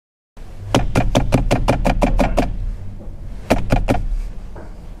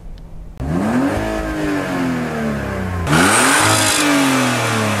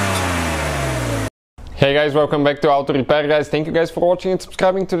Hey guys, welcome back to Auto Repair guys. Thank you guys for watching and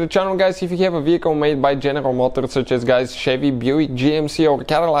subscribing to the channel guys. If you have a vehicle made by General Motors such as guys Chevy, Buick, GMC or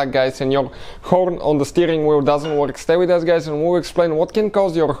Cadillac guys and your horn on the steering wheel doesn't work, stay with us guys and we'll explain what can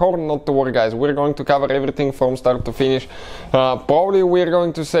cause your horn not to work guys. We're going to cover everything from start to finish. Probably we're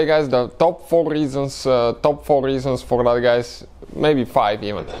going to say guys the top 4 reasons for that guys, maybe 5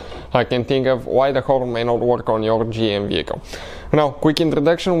 even. I can think of why the horn may not work on your GM vehicle. Now, quick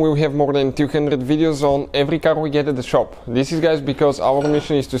introduction, we have more than 200 videos on every car we get at the shop. This is guys because our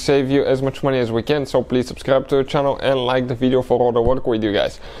mission is to save you as much money as we can, so please subscribe to the channel and like the video for all the work we do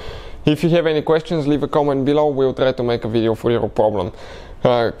guys. If you have any questions, leave a comment below, we'll try to make a video for your problem.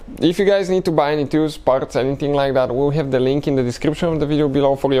 If you guys need to buy any tools, parts, anything like that, we'll have the link in the description of the video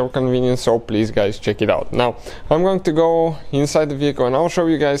below for your convenience, so please guys check it out. Now, I'm going to go inside the vehicle and I'll show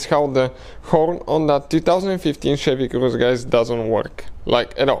you guys how the horn on that 2015 Chevy Cruze guys doesn't work,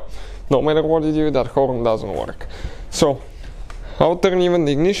 like at all. No matter what you do, that horn doesn't work. So, I'll turn even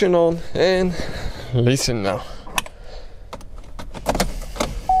the ignition on and listen now.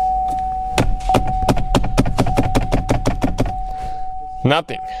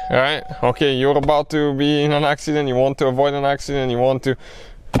 Nothing, alright? Okay, you're about to be in an accident, you want to avoid an accident, you want to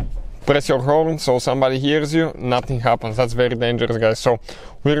press your horn so somebody hears you, nothing happens. That's very dangerous guys. So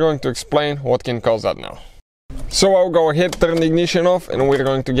we're going to explain what can cause that now. So I'll go ahead, turn the ignition off and we're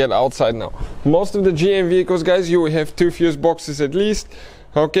going to get outside now. Most of the GM vehicles guys, you will have 2 fuse boxes at least.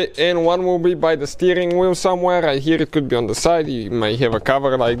 Okay, and one will be by the steering wheel somewhere. Right here it could be on the side. You may have a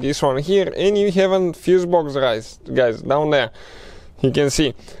cover like this one here, and you have a fuse box guys down there. You can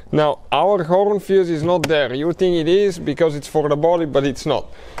see. Now, our horn fuse is not there. You think it is because it's for the body, but it's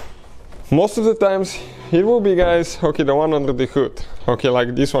not. Most of the times, it will be, guys, okay, the one under the hood. Okay,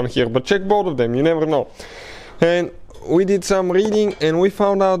 like this one here. But check both of them, you never know. And we did some reading and we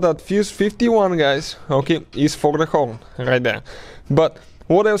found out that fuse 51, guys, okay, is for the horn, right there. But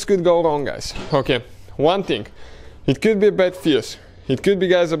what else could go wrong, guys? Okay, one thing. It could be a bad fuse. It could be,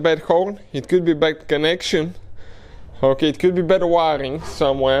 guys, a bad horn. It could be bad connection. Okay, it could be better wiring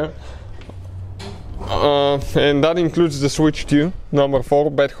somewhere, and that includes the switch too, number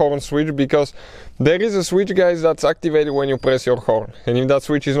 4, bad horn switch, because there is a switch guys that's activated when you press your horn, and if that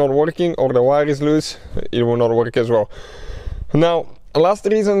switch is not working or the wire is loose, it will not work as well. Now, last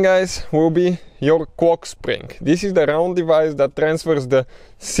reason guys will be your clock spring. This is the round device that transfers the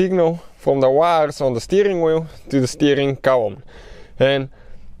signal from the wires on the steering wheel to the steering column, and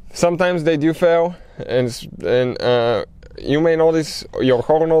sometimes they do fail, and you may notice your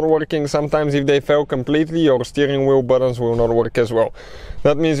horn not working. Sometimes if they fail completely, your steering wheel buttons will not work as well.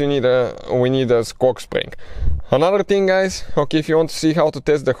 That means we need a clock spring. Another thing guys, okay, if you want to see how to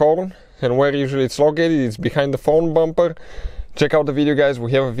test the horn and where usually it's located, it's behind the phone bumper. Check out the video guys,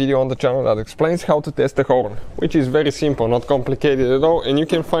 we have a video on the channel that explains how to test the horn, which is very simple, not complicated at all, and you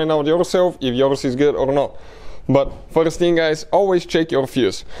can find out yourself if yours is good or not. But first thing guys, always check your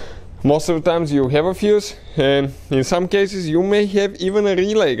fuse. Most of the times you have a fuse, and in some cases you may have even a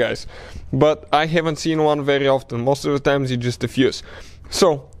relay guys, but I haven't seen one very often. Most of the times it's just a fuse.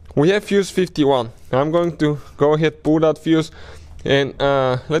 So we have fuse 51. I'm going to go ahead, pull that fuse, and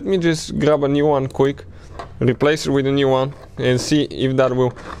let me just grab a new one quick, replace it with a new one, and see if that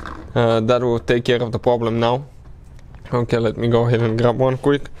will take care of the problem now. Okay, let me go ahead and grab one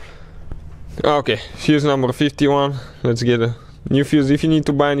quick. Okay, fuse number 51. Let's get a new fuse. If you need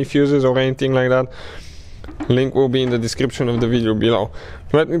to buy any fuses or anything like that, link will be in the description of the video below.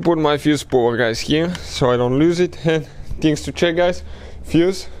 Let me put my fuse puller guys here so I don't lose it. And things to check guys: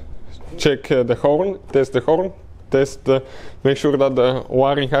 fuse, check the horn, test the horn, make sure that the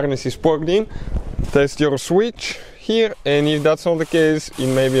wiring harness is plugged in, test your switch here, and if that's not the case, it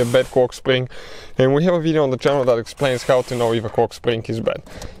may be a bad clock spring, and we have a video on the channel that explains how to know if a clock spring is bad.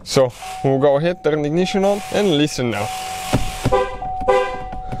 So we'll go ahead, turn the ignition on and listen now.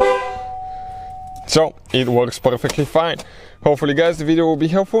 So it works perfectly fine. Hopefully guys the video will be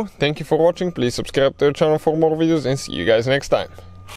helpful. Thank you for watching, please subscribe to the channel for more videos and see you guys next time.